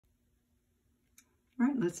All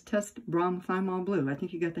right, let's test Bromothymol blue. I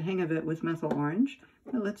think you got the hang of it with methyl orange,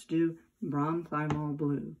 but let's do Bromothymol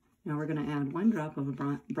blue. Now we're going to add 1 drop of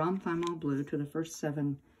Bromothymol blue to the first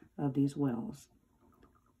 7 of these wells.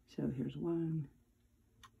 So here's 1,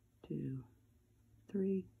 2,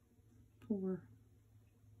 3, 4,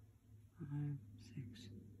 5, 6,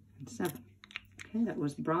 and 7. Okay, that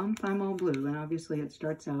was Bromothymol blue, and obviously it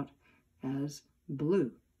starts out as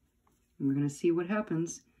blue. And we're going to see what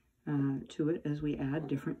happens to it as we add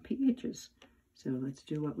different pHs. So let's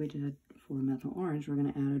do what we did for methyl orange. We're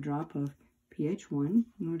going to add a drop of pH 1,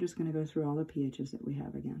 and we're just going to go through all the pHs that we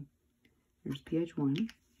have again. Here's pH 1.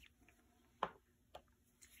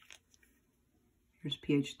 Here's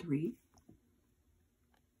pH 3.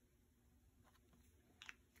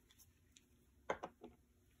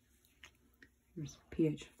 Here's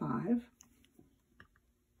pH 5.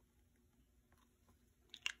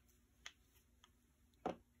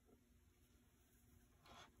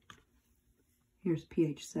 Here's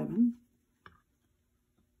pH 7.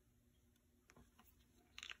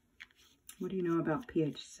 What do you know about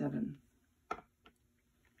pH 7?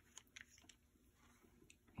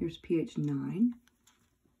 Here's pH 9.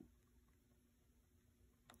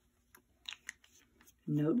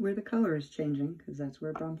 Note where the color is changing, because that's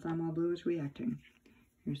where Bromothymol blue is reacting.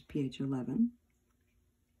 Here's pH 11.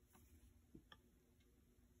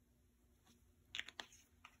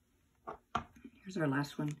 Here's our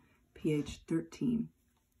last one, pH 13.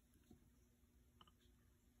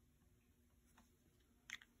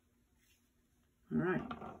 All right,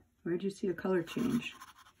 where did you see a color change?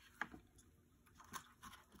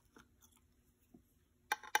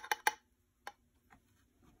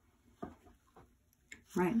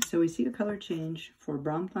 Right, so we see a color change for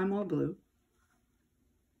Bromothymol blue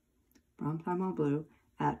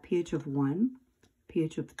at pH of 1,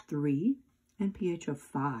 pH of 3, and pH of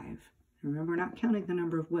 5. Remember, we're not counting the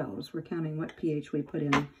number of wells, we're counting what pH we put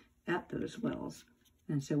in at those wells.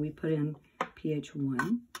 And so we put in pH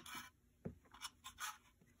 1,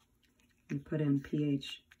 we put in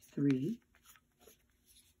pH 3,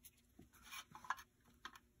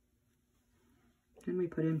 and we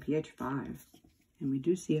put in pH 5. And we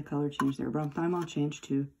do see a color change there. Bromothymol changed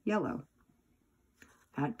to yellow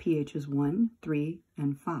at pHs 1, 3,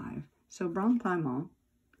 and 5. So Bromothymol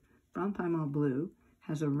blue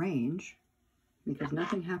has a range because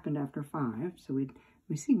nothing happened after 5. So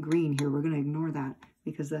we see green here. We're going to ignore that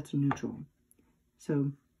because that's neutral.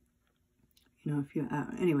 So, you know, if you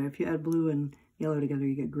add blue and yellow together,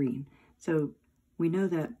 you get green. So we know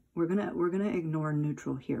that we're gonna ignore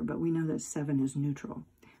neutral here, but we know that 7 is neutral.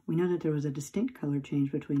 We know that there was a distinct color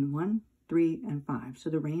change between 1, 3, and 5. So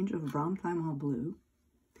the range of Bromothymol blue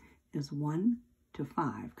is 1 to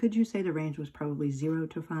 5. Could you say the range was probably 0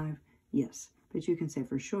 to 5? Yes, but you can say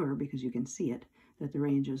for sure, because you can see it, that the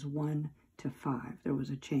range is 1 to 5. There was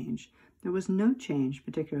a change. There was no change,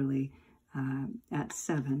 particularly at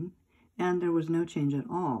 7, and there was no change at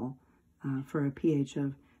all for a pH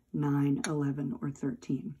of 9, 11, or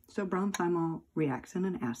 13. So Bromothymol reacts in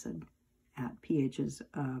an acid at pHs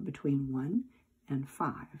between 1 and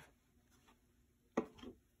 5.